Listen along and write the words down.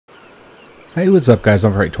Hey, what's up guys,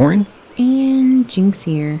 I'm Praetorian. And Jynx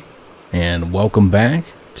here. And welcome back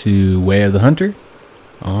to Way of the Hunter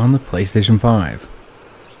on the PlayStation 5.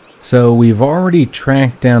 So we've already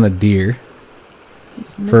tracked down a deer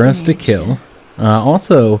for us to kill.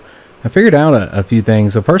 Also, I figured out a few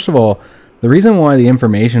things. So first of all, the reason why the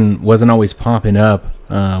information wasn't always popping up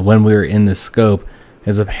when we were in the scope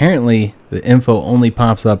is apparently the info only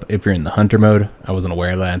pops up if you're in the hunter mode. I wasn't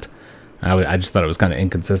aware of that. I just thought it was kind of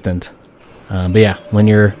inconsistent. But yeah, when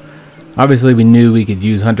you're... Obviously, we knew we could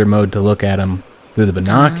use hunter mode to look at them through the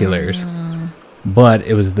binoculars. But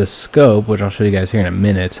it was the scope, which I'll show you guys here in a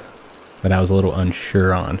minute, that I was a little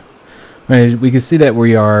unsure on. Right, we can see that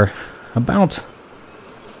we are about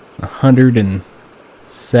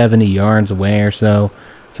 170 yards away or so.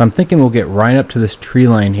 So I'm thinking we'll get right up to this tree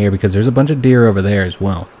line here because there's a bunch of deer over there as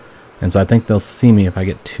well. And so I think they'll see me if I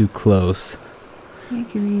get too close. Yeah,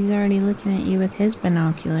 because he's already looking at you with his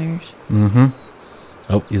binoculars. Mm-hmm.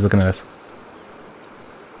 Oh, he's looking at us.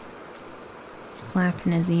 He's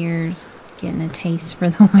flapping his ears, getting a taste for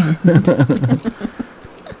the wind.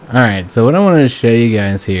 Alright, so what I wanted to show you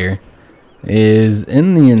guys here is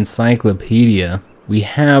in the encyclopedia, we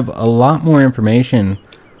have a lot more information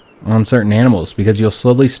on certain animals because you'll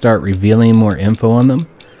slowly start revealing more info on them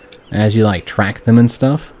as you like track them and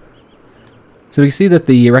stuff. So we see that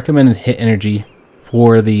the recommended hit energy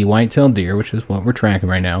for the white-tailed deer, which is what we're tracking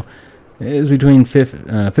right now, is between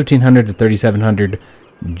 1500 to 3700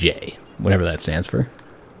 J, whatever that stands for.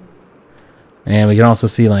 And we can also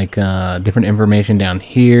see like different information down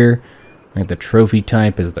here. Like the trophy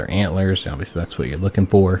type is their antlers. Obviously, that's what you're looking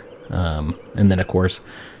for. And then, of course,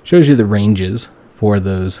 shows you the ranges for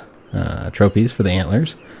those trophies for the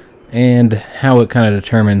antlers and how it kind of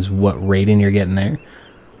determines what rating you're getting there.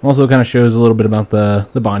 Also kind of shows a little bit about the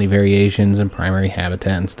body variations and primary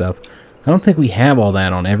habitat and stuff. I don't think we have all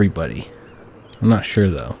that on everybody. I'm not sure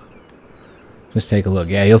though. Just take a look.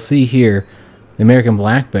 Yeah, you'll see here the American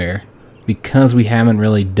black bear, because we haven't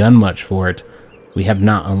really done much for it, we have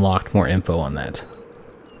not unlocked more info on that.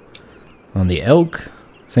 On the elk,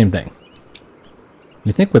 same thing.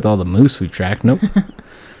 You think with all the moose we've tracked? Nope.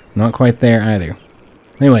 Not quite there either.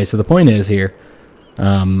 Anyway, so the point is here,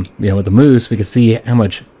 with the moose, we could see how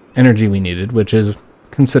much energy we needed, which is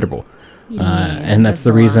considerable. Yeah, and that's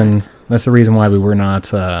the reason. That's the reason why we were not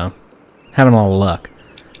having a lot of luck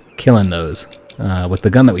killing those with the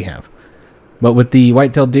gun that we have. But with the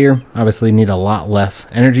white-tailed deer, obviously need a lot less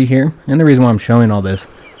energy here. And the reason why I'm showing all this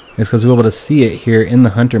is because we're able to see it here in the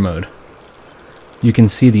hunter mode. You can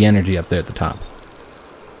see the energy up there at the top.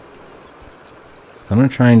 So I'm going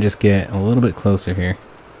to try and just get a little bit closer here.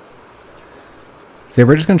 So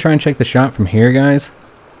we're just going to try and check the shot from here, guys.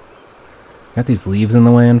 Got these leaves in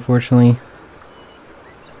the way, unfortunately.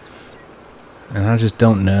 And I just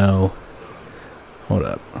don't know. Hold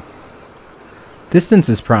up. Distance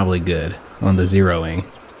is probably good on the zeroing.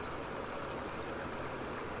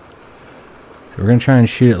 So we're going to try and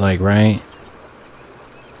shoot it like right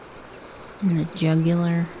in the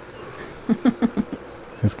jugular.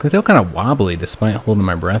 It's still kind of wobbly despite holding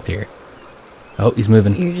my breath here. Oh, he's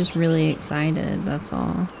moving. You're just really excited, that's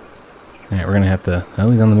all. Alright, we're going to have to...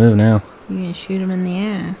 Oh, he's on the move now. You're going to shoot him in the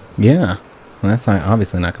ass. Yeah. Well, that's not,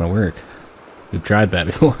 obviously not going to work. We've tried that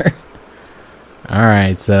before.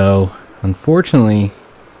 Alright, so... Unfortunately,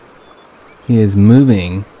 he is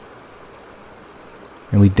moving.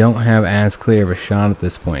 And we don't have as clear of a shot at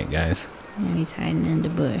this point, guys. Now he's hiding in the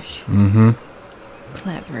bush. Mm-hmm.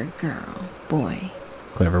 Clever girl. Boy.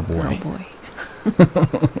 Clever boy. Girl boy.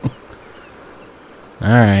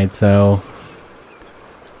 Alright, so...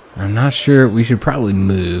 I'm not sure. We should probably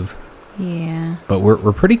move. Yeah. But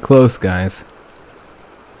we're pretty close, guys.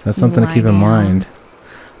 So that's something to keep in mind.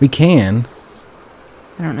 We can.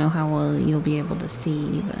 I don't know how well you'll be able to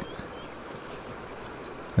see, but...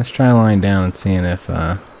 Let's try lying down and seeing if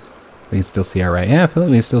we can still see alright. Yeah, I feel like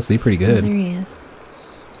we can still see pretty good. Oh, there he is.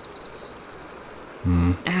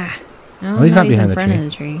 Hmm. Ah. No, well, he's not behind in front of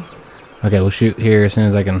the tree. Okay, we'll shoot here as soon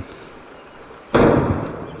as I can...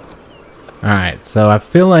 Alright, so I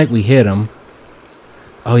feel like we hit him.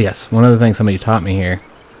 Oh yes, one of the things somebody taught me here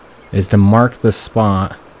is to mark the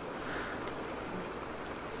spot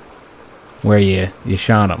where you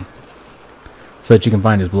shot him so that you can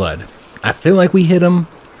find his blood. I feel like we hit him.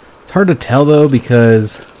 It's hard to tell though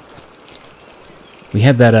because we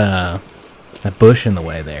had that bush in the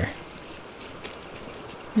way there.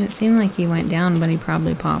 It seemed like he went down, but he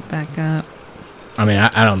probably popped back up. I mean,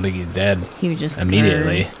 I don't think he's dead. He was just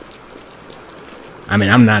immediately. Scared. I mean,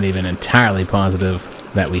 I'm not even entirely positive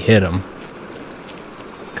that we hit him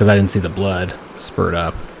because I didn't see the blood spurt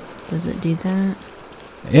up. Does it do that?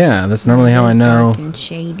 Yeah, that's normally how I know. Dark and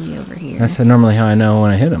shady over here. That's normally how I know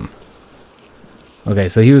when I hit him. Okay,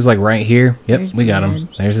 so he was like right here. Yep, There's we got him.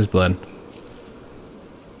 blood. There's his blood.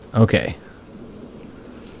 Okay.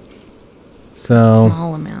 So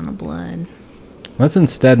Small amount of blood. let's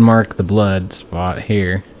instead mark the blood spot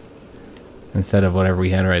here instead of whatever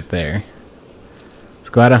we had right there. Let's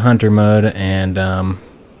go out of hunter mode, and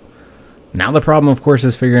now the problem, of course,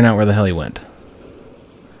 is figuring out where the hell he went.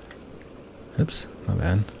 Oops, my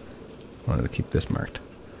bad. Wanted to keep this marked.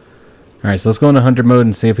 Alright, so let's go into hunter mode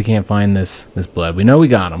and see if we can't find this blood. We know we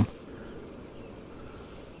got him.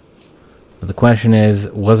 But the question is,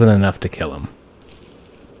 was it enough to kill him?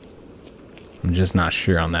 I'm just not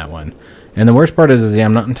sure on that one. And the worst part is yeah,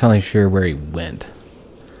 I'm not entirely sure where he went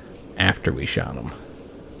after we shot him.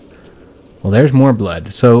 Well, there's more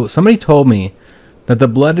blood. So somebody told me that the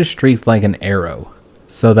blood is streaked like an arrow,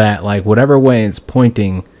 so that like whatever way it's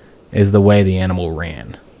pointing is the way the animal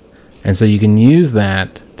ran. And so you can use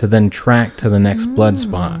that to then track to the next blood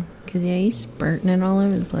spot. Because, yeah, he's spurting it all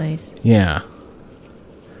over the place. Yeah.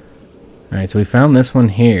 Alright, so we found this one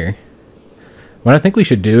here. What I think we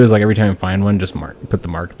should do is, like, every time we find one, just put the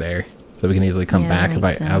mark there. So we can easily come back if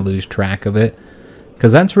I lose track of it.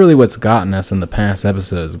 Because that's really what's gotten us in the past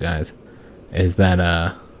episodes, guys. Is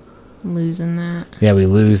that, losing that. yeah, we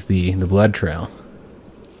lose the blood trail.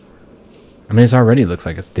 I mean, it already looks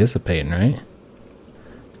like it's dissipating, right?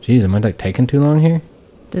 Jeez, am I, like, taking too long here?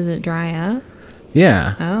 Does it dry up?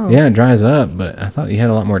 Yeah. Oh. Yeah, it dries up, but I thought you had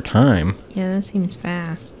a lot more time. Yeah, that seems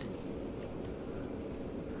fast.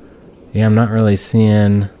 Yeah, I'm not really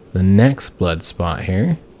seeing the next blood spot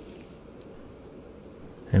here.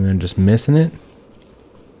 Maybe I'm just missing it.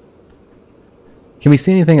 Can we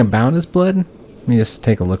see anything about his blood? Let me just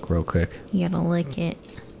take a look real quick. You gotta lick it.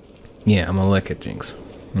 Yeah, I'm gonna lick it, Jinx.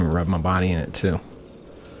 I'm gonna rub my body in it, too.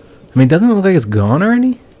 I mean, doesn't it look like it's gone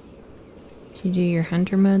already? Did you do your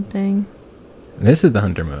hunter mode thing? This is the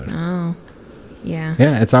hunter mode. Oh. Yeah.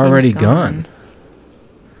 Yeah, it's Seems already gone.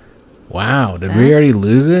 Wow, did we already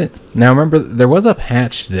lose it? Now, remember, there was a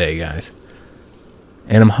patch today, guys.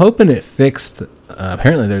 And I'm hoping it fixed...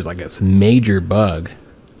 apparently, there's like a major bug.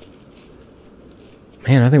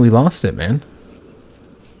 Man, I think we lost it, man.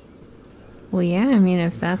 Well, yeah, I mean,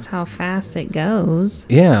 if that's how fast it goes.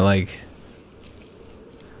 Yeah, like...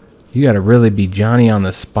 You gotta really be Johnny on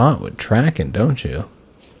the spot with tracking, don't you?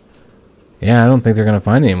 Yeah, I don't think they're gonna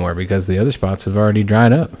find any more because the other spots have already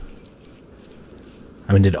dried up.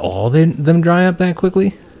 I mean, did all them dry up that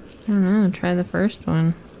quickly? I don't know. Try the first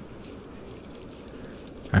one.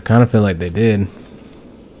 I kind of feel like they did.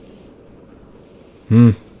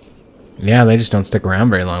 Yeah, they just don't stick around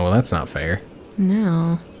very long. Well, that's not fair.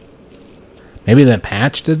 No. Maybe that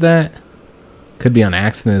patch did that? Could be on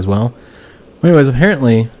accident as well. Anyways,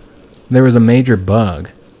 apparently, there was a major bug.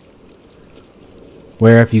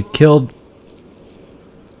 Where if you killed...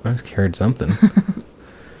 I just carried something.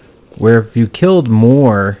 Where if you killed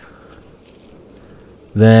more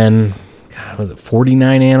than... God, was it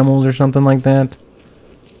 49 animals or something like that?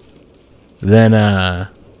 Then,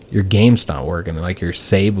 your game stopped working. Like, your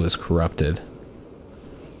save was corrupted.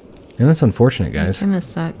 And that's unfortunate, guys. It kind of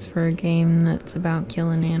sucks for a game that's about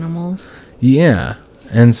killing animals. Yeah.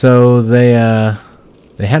 And so they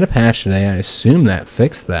had a patch today. I assume that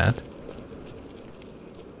fixed that.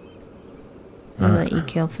 They let you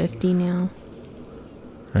kill 50 now.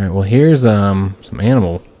 Alright, well here's some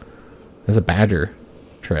animal. There's a badger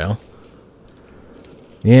trail.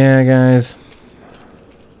 Yeah, guys.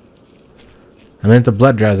 I mean, if the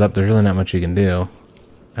blood dries up, there's really not much you can do.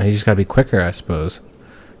 You just gotta be quicker, I suppose.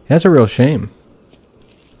 Yeah, that's a real shame.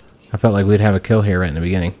 I felt like we'd have a kill here right in the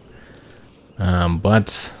beginning.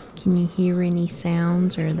 But... Can you hear any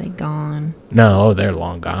sounds, or are they gone? No, they're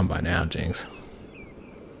long gone by now, Jinx.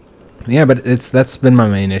 Yeah, but that's been my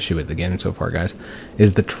main issue with the game so far, guys,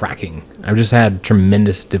 is the tracking. I've just had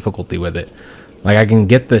tremendous difficulty with it. Like, I can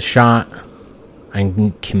get the shot, I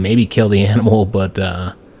can maybe kill the animal, but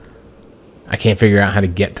I can't figure out how to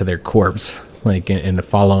get to their corpse, like, and to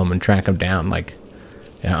follow them and track them down. Like,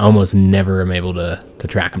 I almost never am able to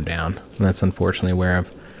track them down. And that's unfortunately where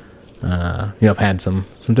I've I've had some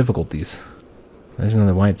difficulties. There's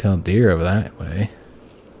another white-tailed deer over that way.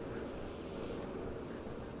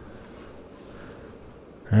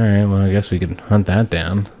 Alright, well, I guess we can hunt that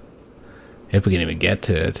down. If we can even get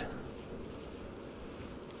to it.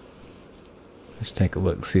 Let's take a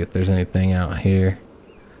look, see if there's anything out here.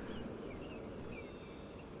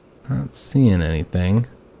 Not seeing anything.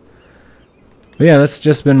 But yeah, that's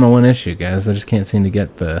just been my one issue, guys. I just can't seem to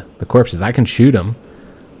get the corpses. I can shoot them.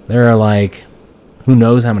 There are, like, who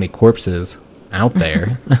knows how many corpses out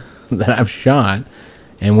there that I've shot.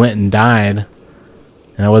 and went and died,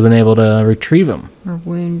 and I wasn't able to retrieve them. Or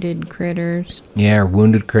wounded critters. Yeah, or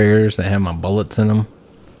wounded critters that have my bullets in them.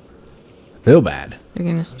 I feel bad. They're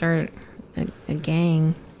gonna start a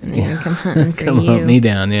gang, and they're gonna come hunting for Come you. hunt me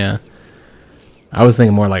down, yeah. I was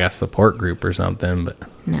thinking more like a support group or something, but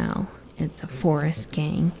No, it's a forest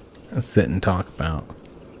gang. let's sit and talk about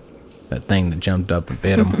that thing that jumped up and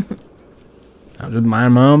bit him. I was just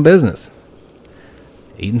minding my own business,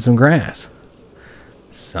 eating some grass.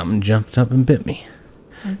 Something jumped up and bit me.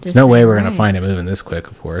 There's no way we're going to find it moving this quick,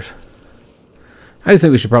 of course. I just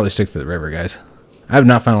think we should probably stick to the river, guys. I have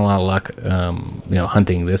not found a lot of luck,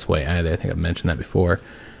 hunting this way either. I think I've mentioned that before.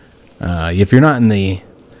 If you're not in the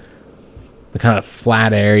kind of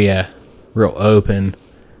flat area, real open,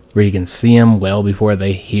 where you can see them well before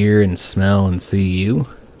they hear and smell and see you.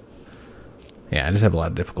 Yeah, I just have a lot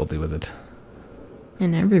of difficulty with it.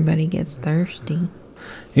 And everybody gets thirsty.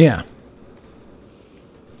 Yeah.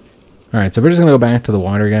 Alright, so we're just going to go back to the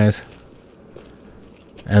water, guys.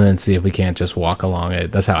 And then see if we can't just walk along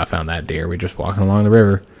it. That's how I found that deer. We're just walking along the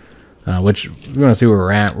river. Which, we want to see where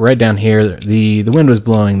we're at. We're right down here. The wind was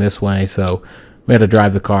blowing this way, so we had to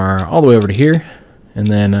drive the car all the way over to here. And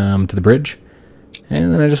then to the bridge.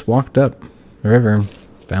 And then I just walked up the river and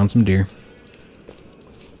found some deer.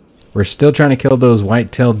 We're still trying to kill those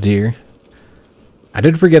white-tailed deer. I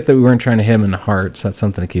did forget that we weren't trying to hit them in the heart, so that's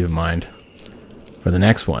something to keep in mind for the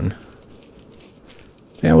next one.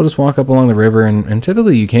 Yeah, we'll just walk up along the river, and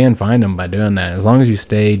typically you can find them by doing that, as long as you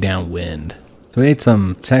stay downwind. So we ate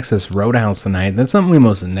some Texas Roadhouse tonight. That's something we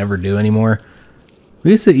most never do anymore.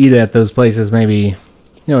 We used to eat at those places maybe,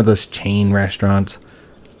 those chain restaurants,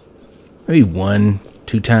 maybe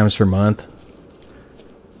 1-2 times per month.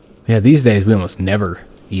 Yeah, these days we almost never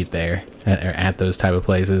eat there, at those type of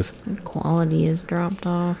places. The quality is dropped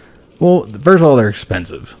off. Well, first of all, they're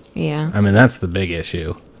expensive. Yeah. I mean, that's the big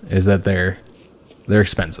issue, is that they're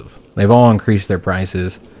expensive. They've all increased their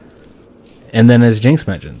prices. And then, as Jinx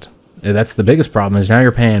mentioned, that's the biggest problem, is now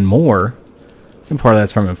you're paying more, and part of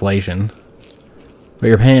that's from inflation, but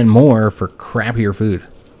you're paying more for crappier food.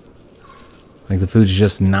 Like, the food's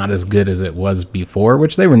just not as good as it was before,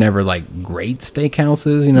 which they were never, like, great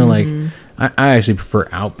steakhouses, like, I actually prefer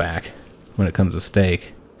Outback when it comes to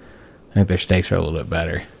steak. I think their steaks are a little bit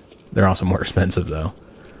better. They're also more expensive, though.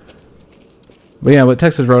 But yeah, but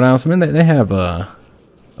Texas Roadhouse, I mean, they have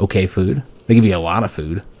okay food. They give you a lot of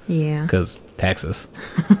food. Yeah. Because Texas.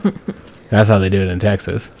 That's how they do it in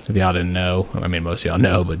Texas. If y'all didn't know, I mean, most of y'all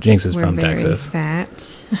know, but Jinx is from Texas. We're very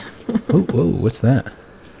fat. Whoa, what's that?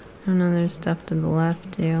 I don't know, there's stuff to the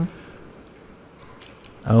left, too.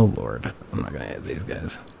 Oh, Lord. I'm not going to hit these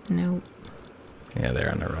guys. Nope. Yeah,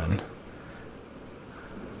 they're on the run.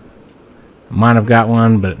 Might have got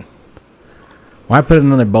one, but why put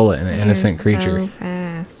another bullet in an innocent creature? So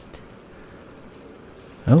fast.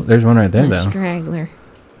 Oh, there's one right there, though. Straggler.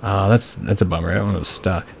 Oh, that's a bummer. That one was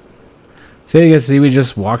stuck. So you guys see, we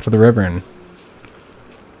just walked to the river and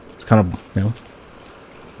just kind of,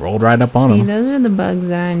 rolled right up on them. See, those are the bugs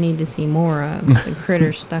that I need to see more of. The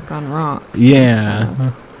critters stuck on rocks.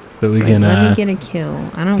 Yeah. So we can let me get a kill.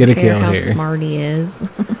 I don't get a care kill how here. smart he is.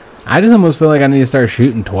 I just almost feel like I need to start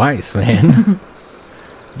shooting twice, man.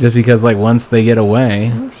 Just because, like, once they get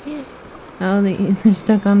away. Oh, shit. Oh, they're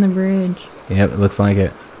stuck on the bridge. Yep, it looks like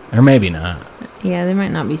it. Or maybe not. Yeah, they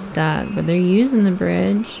might not be stuck, but they're using the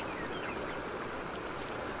bridge.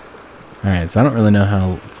 Alright, so I don't really know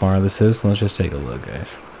how far this is, so let's just take a look,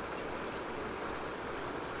 guys.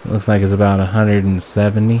 It looks like it's about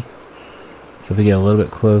 170. So if we get a little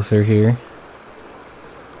bit closer here.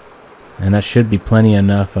 And that should be plenty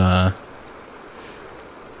enough power.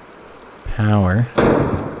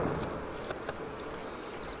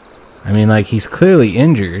 I mean, like, he's clearly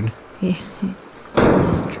injured. Yeah.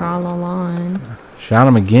 Just trawl on. Shot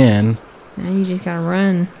him again. Now you just gotta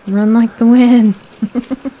run. Run like the wind.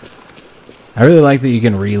 I really like that you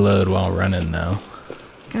can reload while running, though.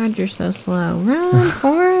 God, you're so slow. Run,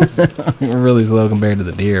 Forrest. We're really slow compared to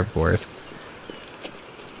the deer, of course.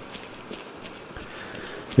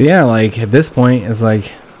 But yeah, like, at this point, it's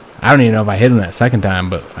like, I don't even know if I hit him that second time,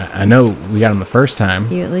 but I know we got him the first time.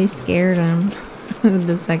 You at least scared him with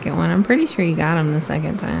the second one. I'm pretty sure you got him the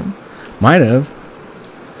second time. Might have.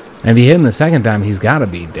 And if you hit him the second time, he's got to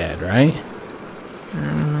be dead, right? I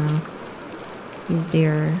don't know. These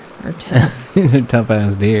deer are tough. These are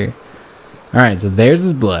tough-ass deer. Alright, so there's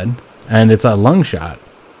his blood, and it's a lung shot.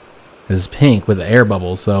 This is pink with the air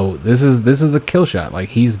bubble, so this is a kill shot. Like,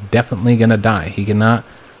 he's definitely gonna die. He cannot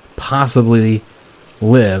possibly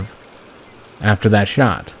live after that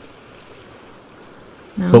shot.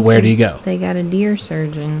 No, but where do you go? They got a deer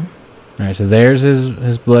surgeon. Alright, so there's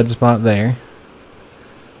his blood spot there.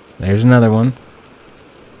 There's another one.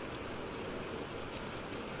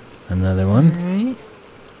 Another one. Alright.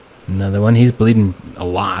 Another one. He's bleeding a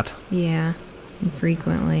lot. Yeah.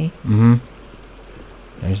 Frequently. Mm-hmm.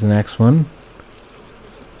 There's the next one.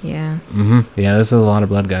 Yeah. Mm-hmm. Yeah, this is a lot of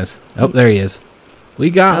blood, guys. Oh, there he is.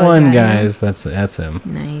 We got one, guys. That's him.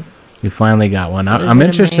 Nice. We finally got one. I'm I'm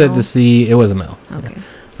interested to see... It was a male. Okay. Yeah.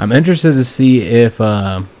 I'm interested to see if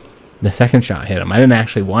the second shot hit him. I didn't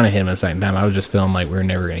actually want to hit him a second time. I was just feeling like we were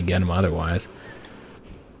never going to get him otherwise.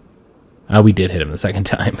 We did hit him the second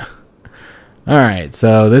time. Alright,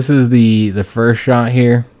 so this is the first shot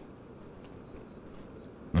here.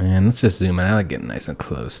 And let's just zoom in. I like getting nice and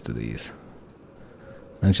close to these.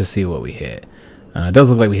 Let's just see what we hit. It does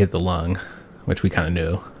look like we hit the lung, which we kind of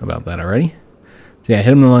knew about that already. So yeah,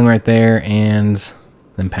 hit him in the lung right there, and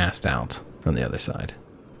then passed out from the other side.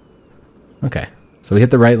 Okay, so we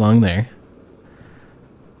hit the right lung there.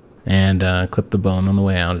 And clipped the bone on the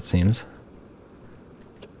way out, it seems.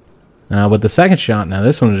 With the second shot, now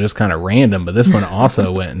this one was just kind of random, but this one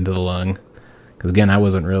also went into the lung. Because again, I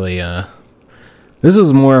wasn't really... This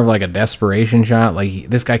was more of like a desperation shot. Like,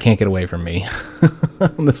 this guy can't get away from me.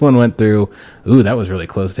 This one went through... Ooh, that was really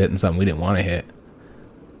close to hitting something we didn't want to hit.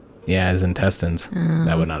 Yeah, his intestines.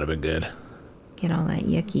 That would not have been good. Get all that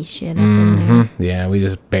yucky shit up in there. Yeah, we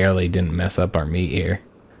just barely didn't mess up our meat here.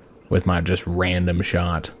 With my just random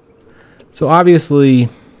shot. So obviously,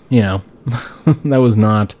 you know, that was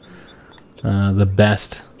not the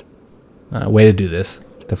best way to do this.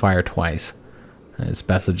 To fire twice. It's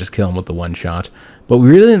best to just kill him with the one shot. But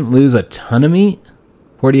we really didn't lose a ton of meat.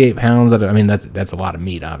 48 pounds. I mean, that's a lot of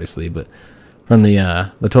meat, obviously. But from the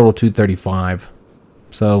total 235.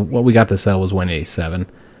 So what we got to sell was 187.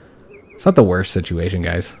 It's not the worst situation,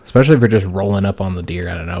 guys. Especially if you're just rolling up on the deer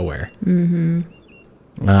out of nowhere.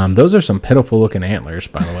 Mm-hmm. Those are some pitiful looking antlers,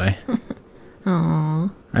 by the way.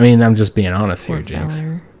 Aww. I mean, I'm just being honest here, Poor Jinx.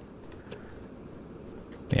 feller.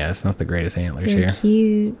 Yeah, it's not the greatest antlers They're here.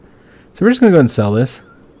 cute. So we're just going to go ahead and sell this.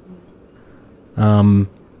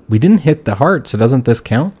 We didn't hit the heart, so doesn't this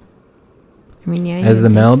count? I mean, yeah. As you the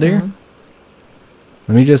would male think deer? so.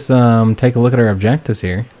 Let me just take a look at our objectives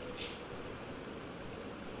here.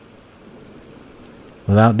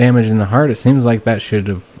 Without damaging the heart, it seems like that should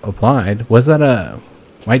have applied. Was that a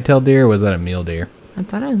white-tailed deer or was that a mule deer? I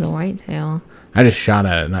thought it was a whitetail. I just shot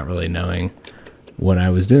at it, not really knowing what I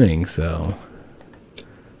was doing, so...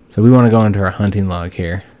 So we want to go into our hunting log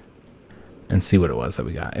here and see what it was that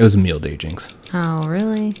we got. It was a mule deer, Jinx. Oh,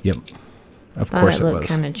 really? Yep. Of Thought course it it looked was.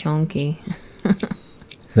 kind of chunky.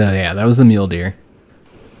 So yeah, that was the mule deer.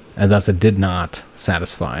 And thus it did not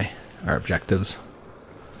satisfy our objectives.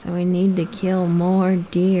 So we need to kill more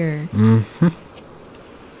deer. Mm-hmm.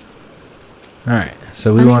 Alright,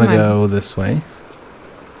 so we funny want to my- go this way.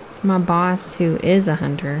 My boss, who is a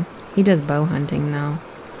hunter, he does bow hunting now.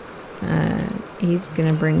 He's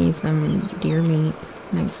gonna bring you some deer meat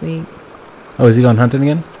next week. Oh, is he going hunting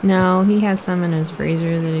again? No, he has some in his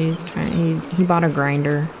freezer that he's trying. He bought a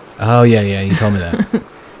grinder, Oh, yeah, you told me that.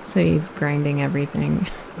 so he's grinding everything.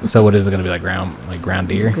 So what is it going to be, like ground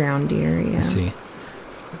deer? Ground deer, yeah. I see.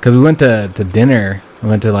 Because we went to dinner. We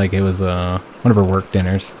went to, like, it was one of our work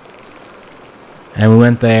dinners. And we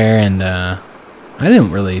went there, and I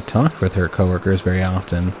didn't really talk with her coworkers very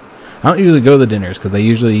often. I don't usually go to the dinners, because they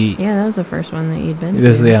usually eat. Yeah, that was the first one that you'd been to.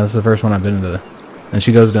 This is the first one I've been to. And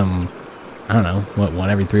she goes to them, I don't know,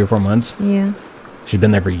 one every 3 or 4 months? Yeah. She's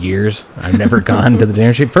been there for years. I've never gone to the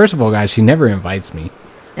dinner. First of all, guys, she never invites me.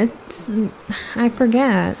 I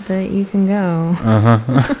forget that you can go.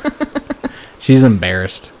 She's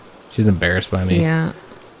embarrassed. She's embarrassed by me. Yeah.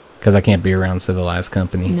 Because I can't be around civilized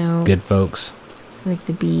company. No. Good folks. Like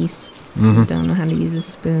the beast. Mhm. Don't know how to use a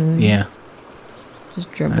spoon. Yeah.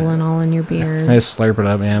 Just dribbling all in your beard. I just slurp it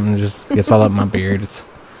up, man, and it just gets all up my beard.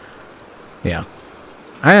 Yeah.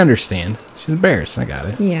 I understand. She's embarrassed. I got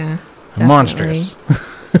it. Yeah. I'm monstrous.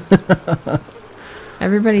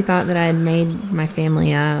 Everybody thought that I had made my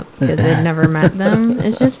family up because they'd never met them.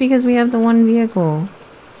 It's just because we have the one vehicle.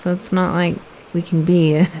 So it's not like we can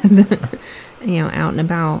be, out and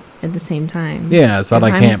about at the same time. Yeah, so if I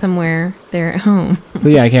I'm can't. somewhere, they're at home. So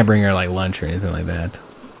yeah, I can't bring her like lunch or anything like that.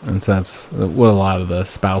 And so that's what a lot of the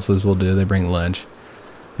spouses will do. They bring lunch,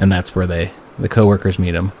 and that's where the coworkers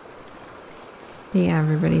meet them. Yeah,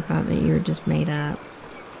 everybody thought that you were just made up.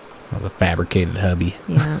 I was a fabricated hubby.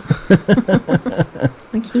 Yeah.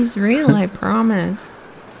 Like, he's real, I promise.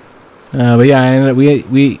 But yeah,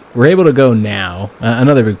 we were able to go now.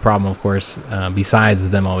 Another big problem, of course, besides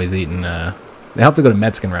them always eating, they have to go to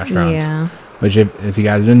Mexican restaurants. Yeah. Which, if you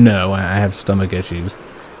guys didn't know, I have stomach issues.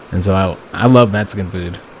 And so I love Mexican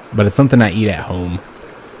food, but it's something I eat at home.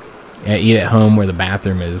 I eat at home where the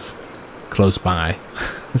bathroom is close by.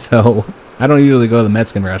 So I don't usually go to the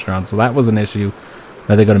Mexican restaurant, so that was an issue,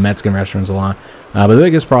 that they go to Mexican restaurants a lot. But the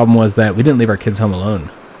biggest problem was that we didn't leave our kids home alone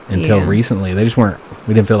until recently. They just weren't,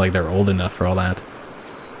 we didn't feel like they were old enough for all that.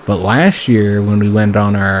 But last year, when we went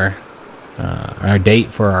on our date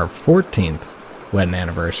for our 14th wedding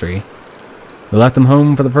anniversary, we left them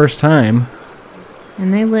home for the first time.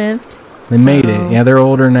 And they lived. They made it. Yeah, they're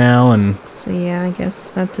older now. And so, yeah, I guess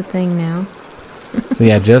that's a thing now. So,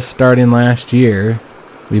 yeah, just starting last year,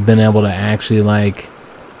 we've been able to actually, like,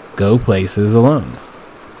 go places alone.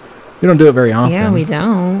 We don't do it very often. Yeah, we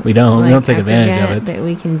don't. We don't. Like, we don't take advantage of it. That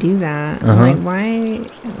we can do that. Like,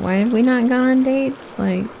 why have we not gone on dates?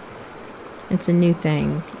 Like, it's a new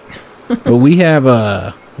thing. But we have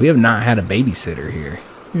not had a babysitter here.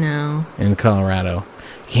 No. In Colorado.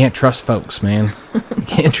 You can't trust folks, man. You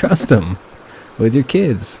can't trust them with your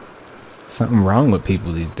kids. Something wrong with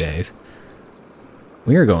people these days.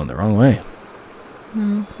 We are going the wrong way.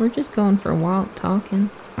 No, we're just going for a walk, talking.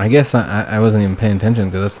 I guess I wasn't even paying attention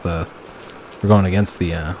because we're going against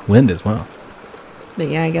the wind as well. But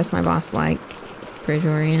yeah, I guess my boss liked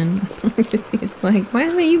Praetorian. He's like, why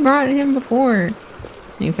haven't you brought him before? And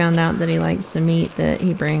he found out that he likes the meat that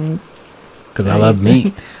he brings. Because I love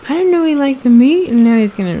meat. I didn't know he liked the meat, and now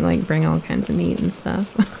he's gonna like bring all kinds of meat and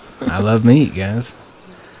stuff. I love meat, guys.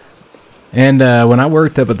 And when I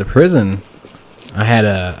worked up at the prison, I had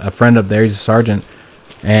a friend up there. He's a sergeant,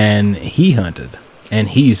 and he hunted, and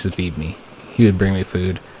he used to feed me. He would bring me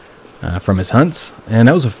food from his hunts, and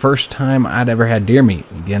that was the first time I'd ever had deer meat.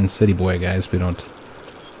 Again, city boy, guys. We don't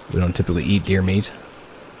typically eat deer meat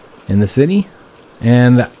in the city,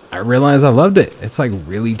 and I realized I loved it. It's like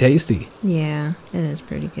really tasty. Yeah, it is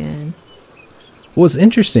pretty good. What's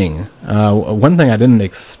interesting, one thing I didn't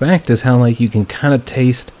expect is how like you can kind of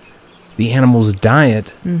taste the animal's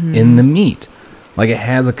diet in the meat. Like it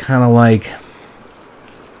has a kind of like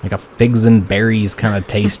a figs and berries kind of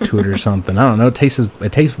taste to it or something. I don't know. It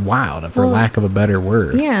tastes wild, for lack of a better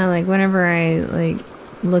word. Yeah, like whenever I like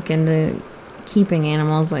look into keeping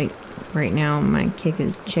animals, like right now my kick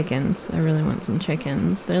is chickens. I really want some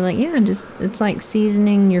chickens. They're like, yeah, it's like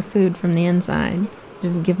seasoning your food from the inside.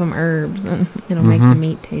 Just give them herbs and it'll make the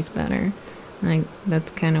meat taste better. Like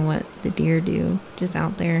that's kind of what the deer do. Just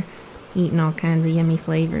out there eating all kinds of yummy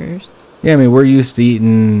flavors. Yeah, I mean, we're used to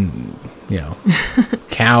eating,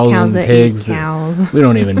 cows and pigs. Cows. We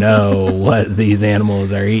don't even know what these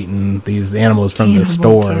animals are eating. These animals from the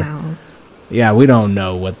store. Cows. Yeah, we don't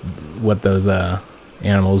know what those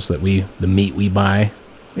animals the meat we buy.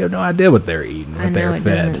 We have no idea what they're eating, what they're fed.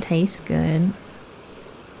 It doesn't taste good.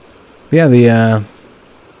 Yeah,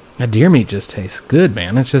 the deer meat just tastes good,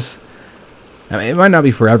 man. It's just, I mean, it might not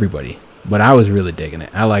be for everybody, but I was really digging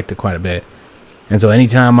it. I liked it quite a bit. And so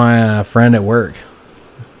anytime my friend at work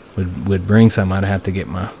would bring some, I'd have to get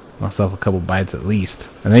myself a couple bites at least.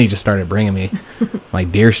 And then he just started bringing me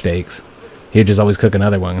like deer steaks. He'd just always cook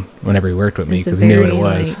another one whenever he worked with me because he knew what it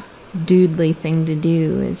was. Like, dudely thing to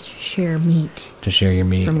do is share meat. To share your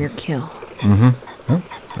meat. From your kill. Oh,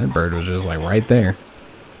 that bird was just like right there.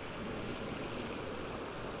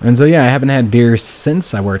 And so yeah, I haven't had deer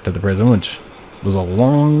since I worked at the prison, which was a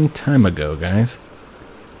long time ago, guys.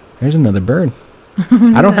 There's another bird.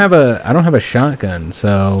 I don't have a shotgun,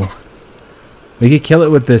 so we could kill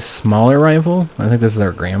it with this smaller rifle. I think this is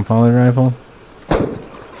our grandfather's rifle.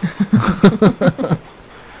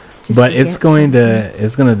 But it's going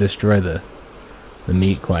to destroy the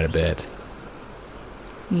meat quite a bit.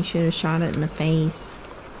 You should have shot it in the face.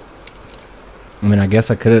 I mean, I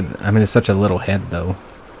guess I could have. I mean, it's such a little head, though.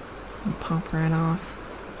 It'll pop right off.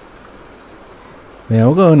 Yeah,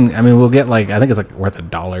 we'll go and, I mean, we'll get like, I think it's like worth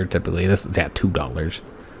 $1 typically. This is, $2.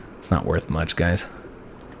 It's not worth much, guys.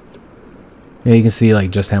 Yeah, you can see like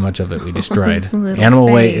just how much of it we destroyed. Animal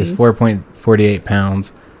weight is 4.48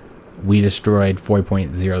 pounds. We destroyed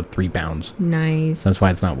 4.03 pounds. Nice. So that's why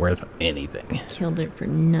it's not worth anything. Killed it for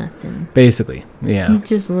nothing. Basically, yeah. He's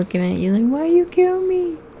just looking at you like, why you kill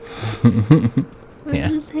me? I'm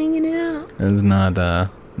just hanging out. It's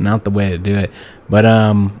not the way to do it. But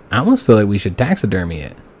I almost feel like we should taxidermy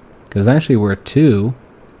it. Because it's actually worth $2.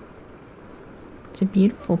 It's a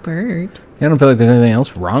beautiful bird. I don't feel like there's anything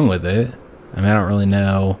else wrong with it. I mean, I don't really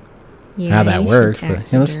know how that works.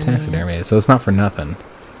 But yeah, let's taxidermy it. So it's not for nothing.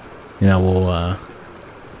 We'll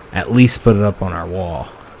at least put it up on our wall.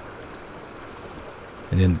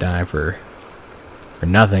 It didn't die for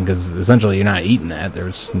nothing. Because essentially you're not eating that.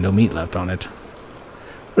 There's no meat left on it.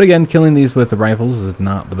 But again, killing these with the rifles is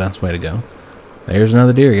not the best way to go. There's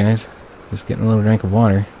another deer, guys. Just getting a little drink of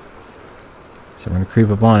water. So we're going to creep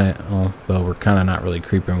up on it, although we're kind of not really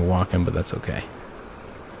creeping, we're walking, but that's okay.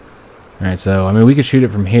 Alright, so, I mean, we could shoot it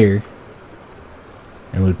from here,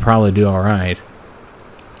 and we'd probably do alright.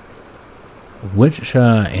 Which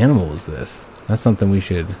animal is this? That's something we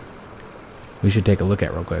should take a look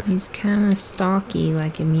at real quick. He's kind of stocky,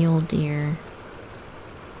 like a mule deer.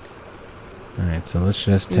 Alright, so let's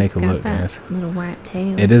just take a look, guys. Little white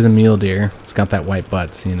tail. It is a mule deer. It's got that white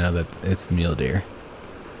butt, so you know that it's the mule deer.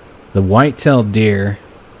 The white-tailed deer,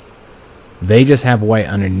 they just have white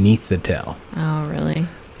underneath the tail. Oh, really?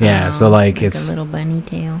 Yeah, so like it's a little bunny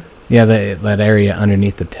tail. Yeah, that area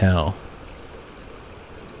underneath the tail.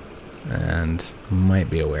 And might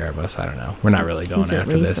be aware of us. I don't know. We're not really going He's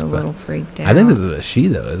after at least this. a But little freaked out. I think this is a she,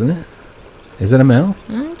 though, isn't it? Is it a male?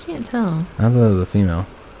 I can't tell. I thought it was a female.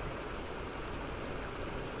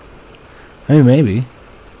 I mean, maybe.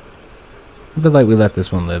 I feel like we let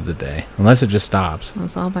this one live the day. Unless it just stops. Well,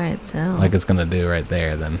 it's all by itself. Like it's going to do right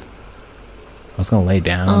there, then. I was going to lay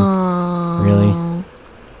down. Oh. Really?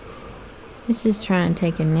 It's just trying to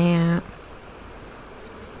take a nap.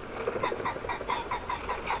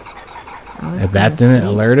 Oh, if that didn't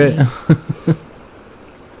alert it.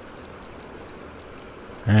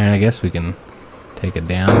 Alright, I guess we can take it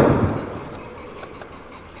down.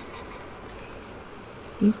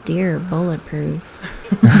 These deer are bulletproof.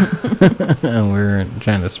 And we're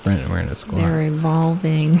trying to sprint and we're in a squat. They're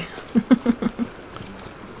evolving.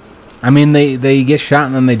 I mean, they get shot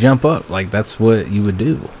and then they jump up. Like, that's what you would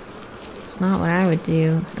do. It's not what I would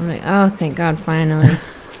do. I'm like, oh, thank God, finally.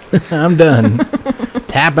 I'm done.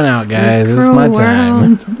 Tapping out, guys. This is my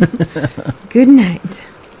time. Good night.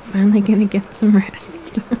 Finally gonna get some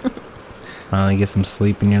rest. Finally get some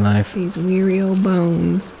sleep in your life. These weary old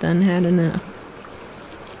bones done had enough.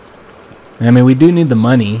 I mean, we do need the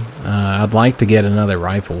money. I'd like to get another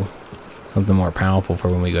rifle. Something more powerful for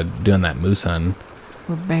when we go doing that moose hunting.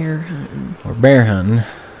 Or bear hunting. Or bear hunting.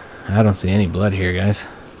 I don't see any blood here, guys.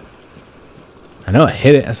 I know I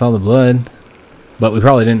hit it. I saw the blood. But we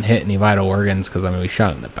probably didn't hit any vital organs because, I mean, we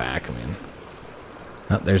shot it in the back. I mean,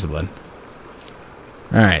 oh, there's the blood.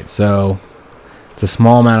 Alright, so it's a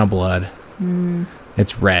small amount of blood.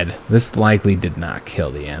 It's red. This likely did not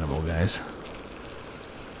kill the animal, guys.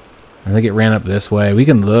 I think it ran up this way. We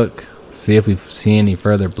can look, see if we see any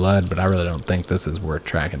further blood, but I really don't think this is worth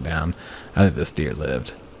tracking down. I think this deer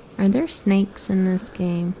lived. Are there snakes in this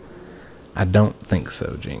game? I don't think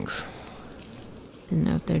so, Jinx. Didn't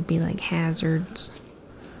know if there'd be like hazards,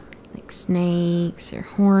 like snakes or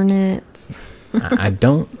hornets. I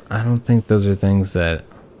don't think those are things that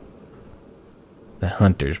the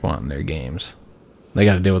hunters want in their games. They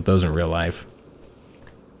got to deal with those in real life.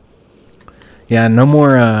 Yeah, no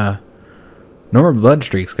more blood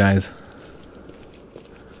streaks, guys.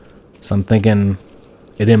 So I'm thinking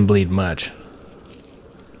it didn't bleed much,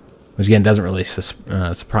 which again doesn't really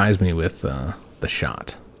surprise me with the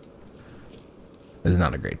shot. It's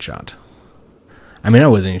not a great shot. I mean, I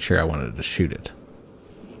wasn't even sure I wanted to shoot it.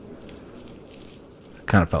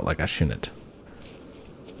 Kind of felt like I shouldn't.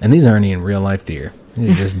 And these aren't even real life deer.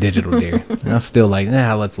 These are just digital deer. And I was still like,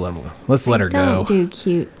 let's let her go. Don't do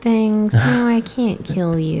cute things. No, I can't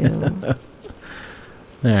kill you.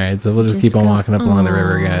 Alright, so we'll just keep on walking up along the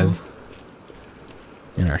river, guys.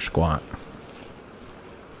 In our squat.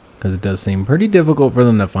 Because it does seem pretty difficult for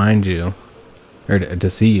them to find you. Or to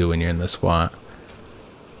see you when you're in the squat.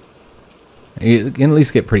 You can at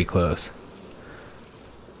least get pretty close.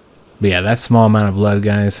 But yeah, that small amount of blood,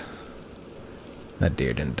 guys. That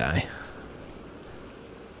deer didn't die.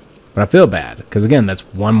 But I feel bad. Because again, that's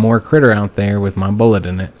one more critter out there with my bullet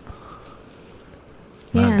in it.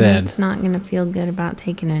 Not dead. It's not going to feel good about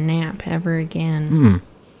taking a nap ever again.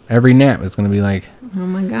 Every nap is going to be like, oh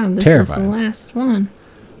my God, this terrifying. is the last one.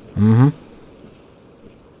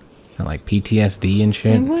 Got like PTSD and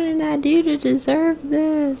shit. Like, what did I do to deserve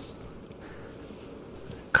this?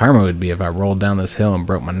 Karma would be if I rolled down this hill and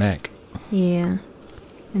broke my neck. Yeah.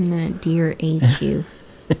 And then a deer ate you.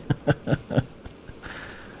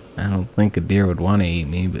 I don't think a deer would want to eat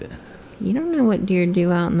me, but... You don't know what deer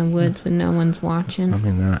do out in the woods when no one's watching. I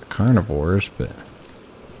mean, they're not carnivores, but...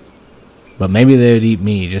 But maybe they would eat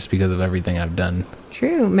me just because of everything I've done.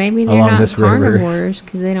 True. Maybe they're not carnivores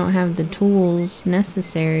because they don't have the tools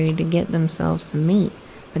necessary to get themselves some meat.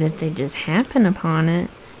 But if they just happen upon it,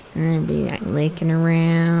 and then be like licking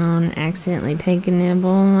around, accidentally take a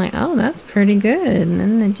nibble, and like, oh, that's pretty good, and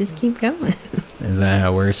then they just keep going. Is that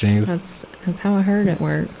how it works, James? That's how I heard it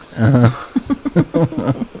works.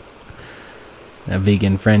 That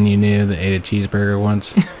vegan friend you knew that ate a cheeseburger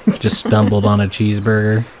once just stumbled on a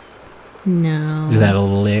cheeseburger. No. Just had a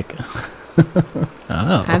little lick.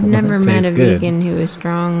 Oh, I've never that met tastes a good. vegan who is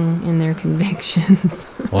strong in their convictions.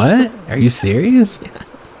 What? Are you serious?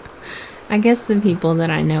 I guess the people that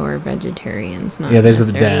I know are vegetarians, not Yeah, there's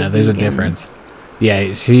necessarily there's a vegans. difference.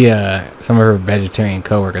 Yeah, she some of her vegetarian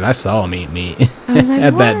coworkers, I saw them eat meat I was like,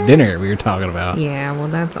 at that "What?" dinner we were talking about. Yeah, well,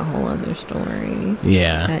 that's a whole other story.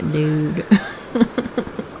 Yeah. That dude.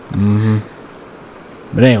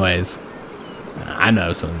 But anyways, I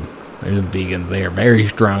know there's some vegans. They are very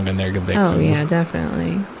strong in their convictions. Oh, yeah,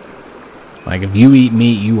 definitely. Like, if you eat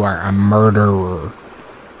meat, you are a murderer.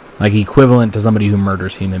 Like, equivalent to somebody who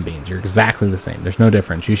murders human beings. You're exactly the same. There's no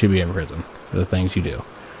difference. You should be in prison for the things you do.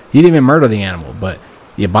 You didn't even murder the animal, but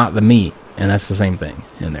you bought the meat, and that's the same thing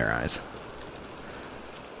in their eyes.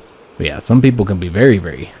 But yeah, some people can be very,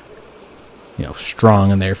 very,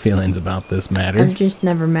 strong in their feelings about this matter. I've just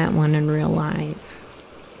never met one in real life.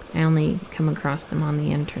 I only come across them on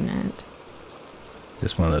the internet.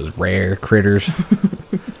 Just one of those rare critters.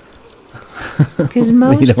 Because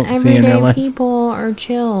most don't see in real everyday life. people are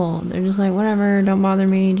chill. They're just like, whatever, don't bother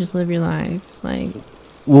me, just live your life. Like,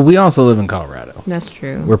 Well, we also live in Colorado, that's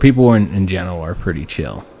true. where people in general are pretty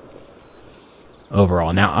chill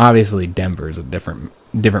overall. Now, obviously, Denver is a different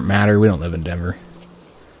matter. We don't live in Denver.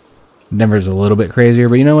 Denver's a little bit crazier,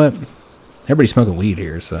 but you know what? Everybody's smoking weed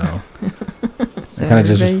here, so So it kind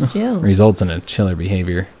of everybody's just chill. results in a chiller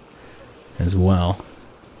behavior as well.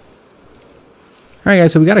 All right,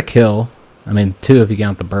 guys, so we got a kill. I mean, 2 if you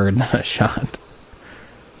count the bird, not a shot.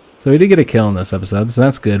 So we did get a kill in this episode, so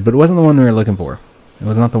that's good, but it wasn't the one we were looking for. It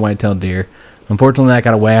was not the white-tailed deer. Unfortunately, that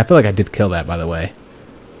got away. I feel like I did kill that, by the way.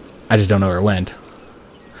 I just don't know where it went.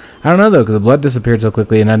 I don't know, though, because the blood disappeared so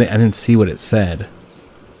quickly, and I didn't see what it said.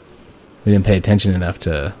 We didn't pay attention enough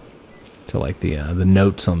to like, the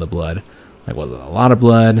notes on the blood. Like, was it a lot of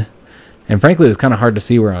blood? And frankly, it was kind of hard to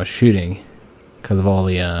see where I was shooting because of all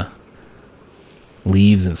the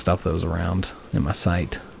leaves and stuff that was around in my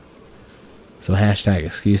sight. So hashtag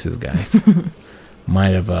excuses, guys.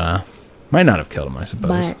 Might not have killed him, I suppose.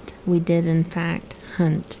 But we did, in fact,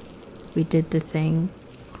 hunt. We did the thing.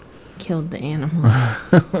 Killed the animal.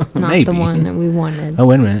 Not Maybe. the one that we wanted. Oh,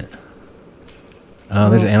 wait a minute. Oh,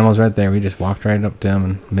 there's Oh. animals right there. We just walked right up to them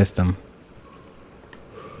and missed them.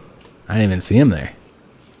 I didn't even see him there.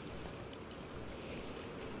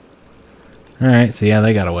 Alright, so yeah,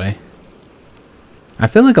 they got away. I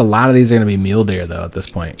feel like a lot of these are going to be mule deer, though, at this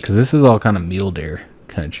point. Because this is all kind of mule deer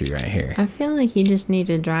country right here. I feel like you just need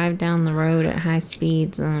to drive down the road at high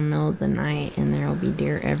speeds in the middle of the night and there will be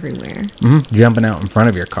deer everywhere. Jumping out in front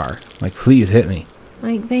of your car. Like, please hit me.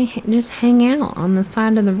 Like, they just hang out on the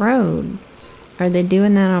side of the road. Are they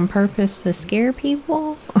doing that on purpose to scare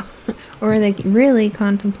people? Or are they really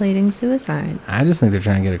contemplating suicide? I just think they're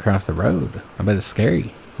trying to get across the road. I bet it's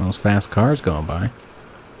scary. All those fast cars going by.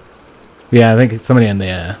 Yeah, I think somebody in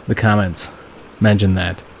the comments mentioned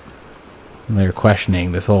that they're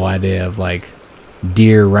questioning this whole idea of, like,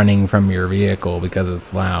 deer running from your vehicle because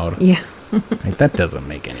it's loud. Yeah. Like, that doesn't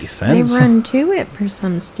make any They sense. run to it for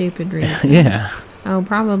some stupid reason. Yeah. Oh,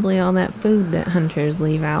 probably all that food that hunters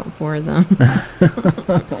leave out for them.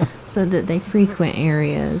 So that they frequent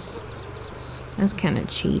areas. That's kind of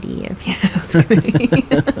cheaty, if you ask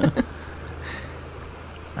me.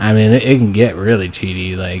 I mean, it can get really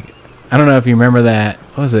cheaty. Like, I don't know if you remember that.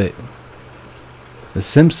 What was it? The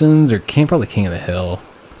Simpsons or probably King of the Hill.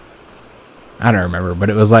 I don't remember, but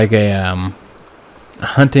it was like a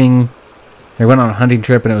hunting. They went on a hunting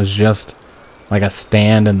trip, and it was just like a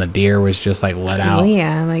stand, and the deer was just like let out. Oh,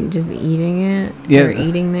 yeah, like just eating it. Yeah. They're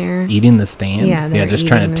eating there. Eating the stand? Yeah, they're just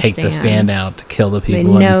trying eating to the take the stand. stand out to kill the They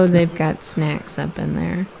people. know they've got snacks up in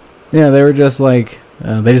there. Yeah, they were just like,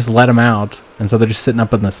 they just let them out, and so they're just sitting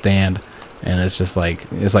up in the stand, and it's just like,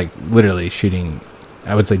 it's like literally shooting,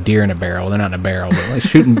 I would say deer in a barrel. They're not in a barrel, but like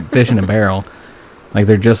shooting fish in a barrel. Like,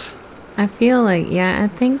 they're just, I feel like, yeah, I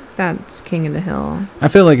think that's King of the Hill. I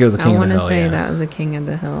feel like it was a I King of want the to Hill, say yeah. that was a King of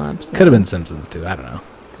the Hill episode. Could have been Simpsons, too. I don't know.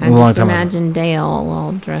 It I was a long just time ago. imagine Dale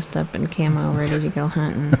all dressed up in camo, ready to go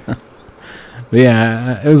hunting. But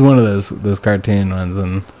yeah, it was one of those cartoon ones,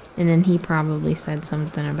 and And then he probably said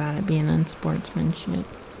something about it being unsportsmanship.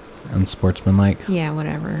 unsportsmanlike. Yeah,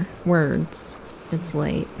 whatever. Words. It's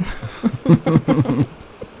late.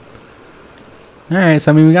 Alright,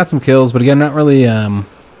 so I mean, we got some kills, but again, not really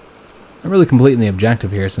completing the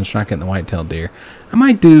objective here since we're not getting the white-tailed deer. I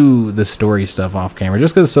might do the story stuff off camera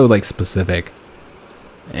just because it's so, like, specific.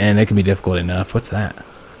 And it can be difficult enough. What's that?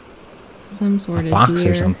 Some sort A of fox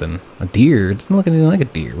deer. or something. A deer? It doesn't look anything like a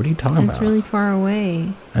deer. What are you talking That's about? really far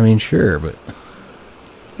away. I mean, sure, but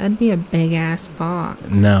That'd be a big ass fox.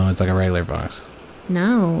 no, it's like a regular fox.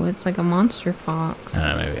 No, it's like a monster fox.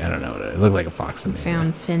 Maybe. I don't know. It looked like a fox to me.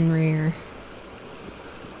 Found Fenrir.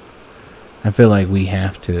 I feel like we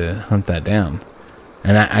have to hunt that down.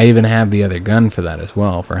 And I even have the other gun for that as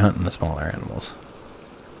well, for hunting the smaller animals.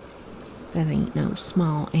 That ain't no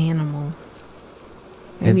small animal.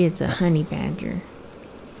 Maybe it's a honey badger.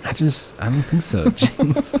 I don't think so,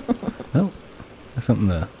 Jinx. Oh, that's something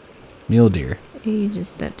the mule deer. You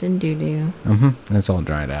just stepped in doo-doo. Mm-hmm. It's all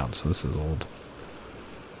dried out, so this is old.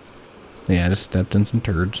 Yeah, I just stepped in some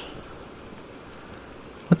turds.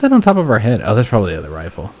 What's that on top of our head? Oh, that's probably the other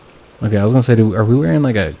rifle. Okay, I was gonna say, are we wearing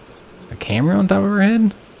like a camera on top of our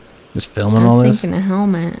head? Just filming all this? I was thinking a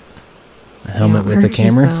helmet. A helmet with a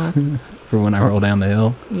camera? For when I roll down the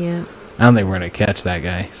hill? Yeah. I don't think we're gonna catch that,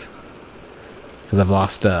 guys. Because I've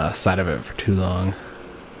lost sight of it for too long.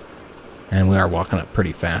 And we are walking up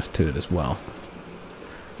pretty fast to it as well.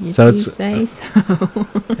 If so you say so.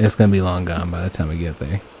 It's going to be long gone by the time we get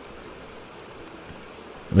there.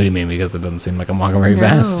 What do you mean? Because it doesn't seem like I'm walking very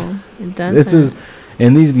fast? It doesn't.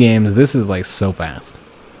 In these games, this is like so fast.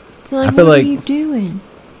 I feel like, what are you doing?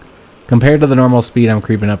 Compared to the normal speed I'm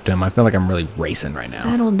creeping up to him, I feel like I'm really racing right now.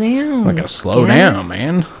 Settle down. I gotta slow down,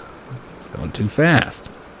 man. It's going too fast.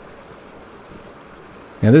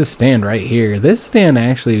 Now this stand right here, this stand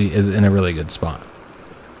actually is in a really good spot.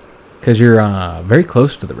 Because you're very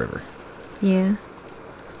close to the river. Yeah.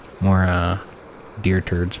 More deer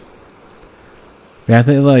turds. Yeah, I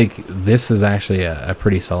think like this is actually a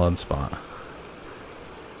pretty solid spot.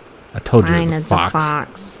 I told you it was a fox. A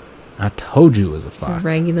fox. I told you it was a fox. It's a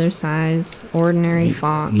regular size, ordinary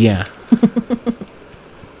fox. Yeah.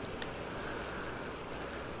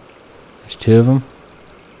 There's two of them.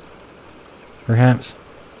 Perhaps.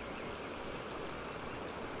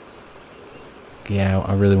 Yeah,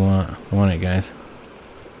 I really want it, guys.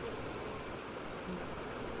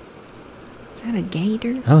 Is that a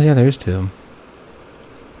gator? Oh yeah, there's two of them.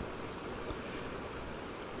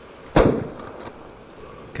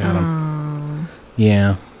 Got him.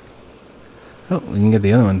 Yeah. Oh, we can get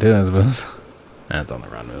the other one too, I suppose. That's on the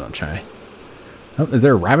run. We don't try. Oh, is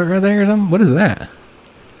there a rabbit right there or something? What is that?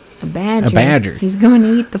 A badger. A badger. He's going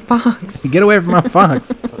to eat the fox. Get away from my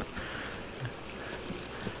fox.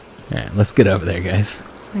 Alright, let's get over there, guys.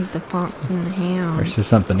 It's like the fox and the hound. There's just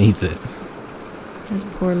something eats it. This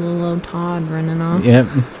poor little old Todd running off. Yep.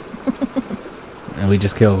 And we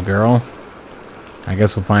just kills girl. I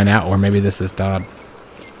guess we'll find out, or maybe this is Todd.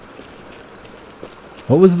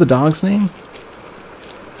 What was the dog's name?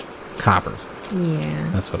 Copper.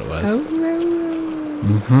 Yeah. That's what it was. Oh.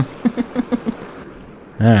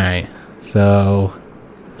 Mm-hmm. Alright. So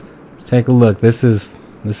let's take a look. This is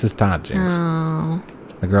Todd, Jinx. Oh.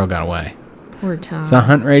 The girl got away. Poor Todd. So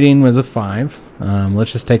hunt rating was a 5.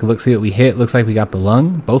 Let's just take a look, see what we hit. Looks like we got the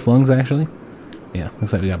lung. Both lungs, actually. Yeah,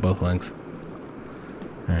 looks like we got both lungs.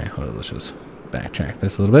 Alright, hold on. Let's just backtrack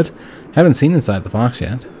this a little bit. Haven't seen inside the fox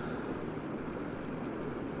yet.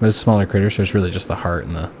 But it's a smaller critter, so it's really just the heart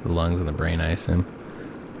and the lungs and the brain, I assume.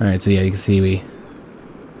 Alright, so yeah, you can see we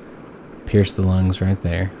pierced the lungs right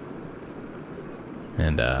there.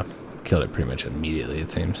 And killed it pretty much immediately,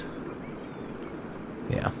 it seems.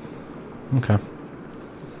 Yeah. Okay.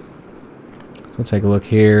 So we'll take a look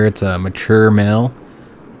here. It's a mature male.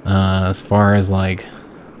 As far as like,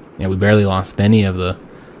 yeah, we barely lost any of the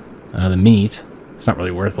meat. It's not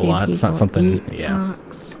really worth a lot. It's not something, yeah,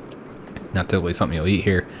 fox? Not typically something you'll eat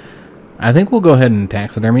here. I think we'll go ahead and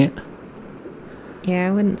taxidermy it. Yeah,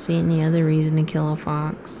 I wouldn't see any other reason to kill a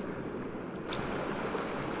fox.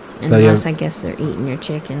 Unless, I guess, they're eating your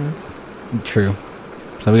chickens. True.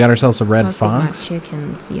 So we got ourselves a red fox. My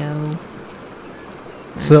chickens, yo.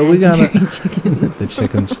 So we got the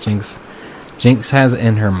chickens. Jinx has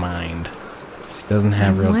in her mind. She doesn't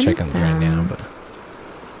have real chickens right now, but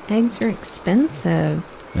eggs are expensive.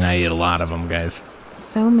 And I eat a lot of them, guys.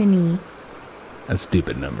 So many. A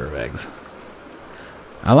stupid number of eggs.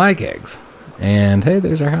 I like eggs. And hey,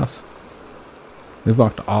 there's our house. We've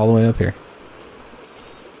walked all the way up here.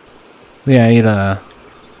 Yeah, I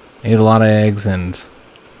ate a lot of eggs, and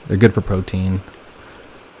they're good for protein.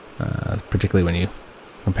 Particularly when you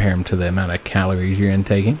compare them to the amount of calories you're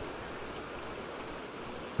intaking.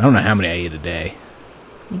 I don't know how many I eat a day.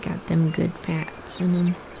 You got them good fats in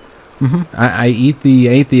them. Mm-hmm. I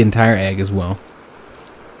ate the entire egg as well.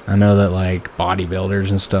 I know that like bodybuilders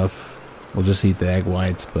and stuff will just eat the egg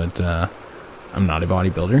whites, but I'm not a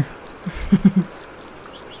bodybuilder.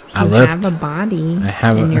 You have a body,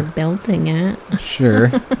 and you're building it.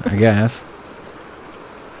 Sure, I guess.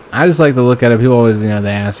 I just like to look at it. People always, they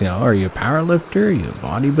ask, are you a power lifter? Are you a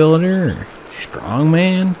bodybuilder? Or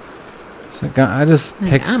strongman? So I just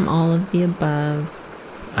pick. I'm all of the above.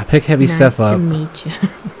 I pick heavy Nice stuff to up meet you.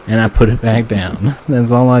 and I put it back down.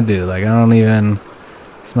 That's all I do. Like I don't even.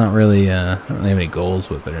 It's not really. I don't have any goals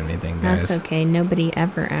with it or anything, guys. That's okay. Nobody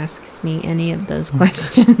ever asks me any of those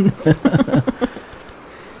questions.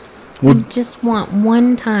 Well, I just want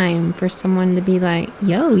one time for someone to be like,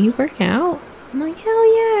 "Yo, you work out?" I'm like,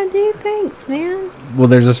 "Hell yeah, dude! Thanks, man." well,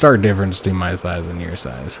 there's a stark difference between my size and your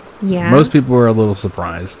size. Yeah. Most people were a little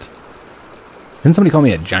surprised. Didn't somebody call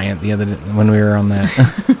me a giant the other day when we were on that?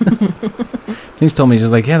 She's told me, she's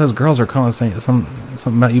like, yeah, those girls are calling saying something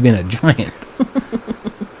about you being a giant.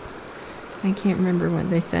 I can't remember what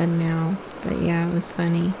they said now, but yeah, it was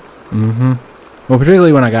funny. Mm-hmm. Well,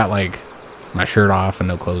 particularly when I got, like, my shirt off and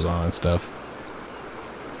no clothes on and stuff.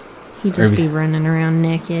 He'd just be running around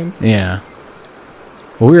naked. Yeah.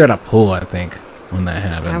 Well, we were at a pool, I think, when that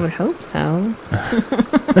happened. I would hope so.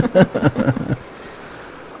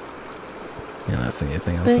 Yeah, not seeing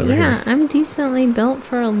anything else But over yeah, here. I'm decently built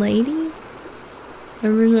for a lady.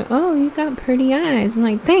 Everyone's like, oh, you got pretty eyes. I'm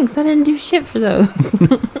like, thanks, I didn't do shit for those.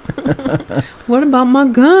 What about my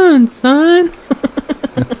gun, son?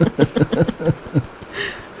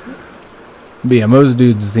 But yeah, most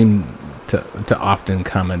dudes seem to often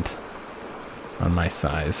comment on my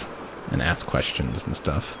size and ask questions and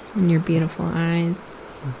stuff. And your beautiful eyes.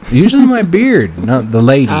 Usually my beard. No, the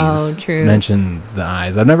ladies Oh, true. mention the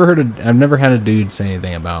eyes. I've never had a dude say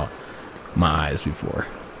anything about my eyes before.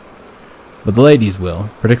 But the ladies will,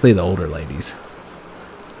 particularly the older ladies.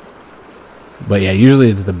 But yeah, usually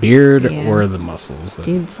it's the beard Yeah. or the muscles.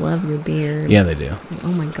 Dudes love your beard. Yeah, they do. Like,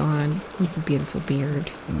 oh my god, that's a beautiful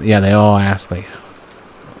beard. Yeah, they all ask like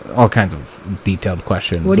all kinds of detailed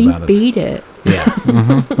questions What do you about feed it? Yeah.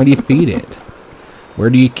 Mm-hmm. What do you feed it?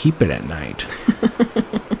 Where do you keep it at night?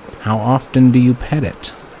 How often do you pet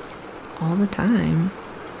it? All the time.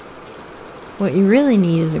 What you really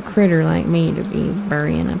need is a critter like me to be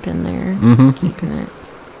burying up in there, Mm-hmm. keeping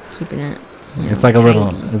it. You know, It's like a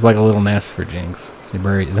little. tidy. It's like a little nest for Jinx. She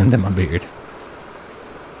buries into my beard.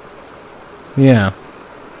 Yeah.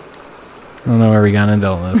 I don't know where we got into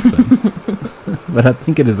all this, but but I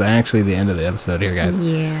think it is actually the end of the episode here, guys.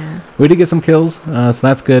 Yeah. We did get some kills, so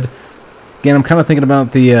that's good. Again, I'm kind of thinking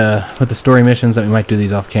about with the story missions that we might do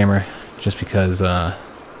these off camera, just because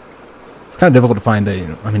it's kind of difficult to find I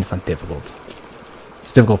mean, it's not difficult.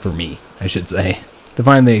 It's difficult for me, I should say, to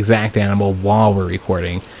find the exact animal while we're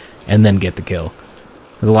recording, and then get the kill.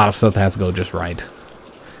 There's a lot of stuff that has to go just right.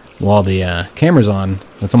 While the camera's on,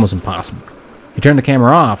 it's almost impossible. You turn the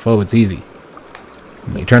camera off, oh, it's easy.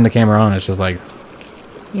 But you turn the camera on, it's just like,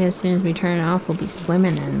 Yeah, as soon as we turn it off, we'll be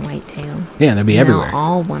swimming in whitetail. yeah, they'll be everywhere. They'll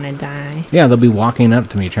all want to die. Yeah, they'll be walking up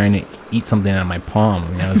to me trying to eat something out of my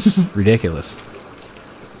palm. You know, it's just ridiculous.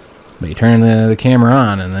 But you turn the camera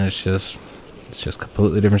on, and then it's just a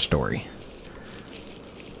completely different story.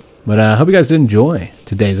 But I hope you guys did enjoy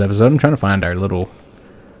today's episode. I'm trying to find our little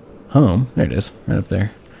home. There it is, right up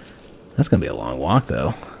there. That's going to be a long walk,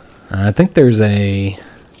 though. I think there's a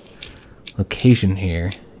location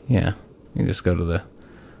here. Yeah, you just go to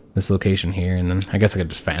this location here, and then I guess I could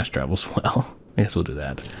just fast travel as well. I guess we'll do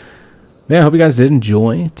that. Yeah, I hope you guys did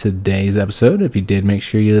enjoy today's episode. If you did, make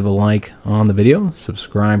sure you leave a like on the video,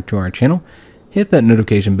 subscribe to our channel, hit that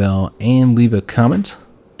notification bell, and leave a comment.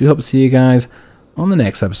 Do hope to see you guys on the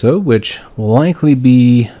next episode, which will likely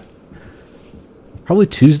be probably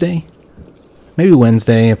Tuesday, maybe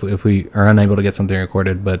Wednesday if we are unable to get something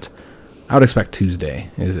recorded, but I would expect Tuesday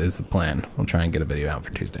is the plan. We'll try and get a video out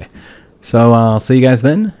for Tuesday. So I'll see you guys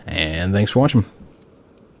then, and thanks for watching.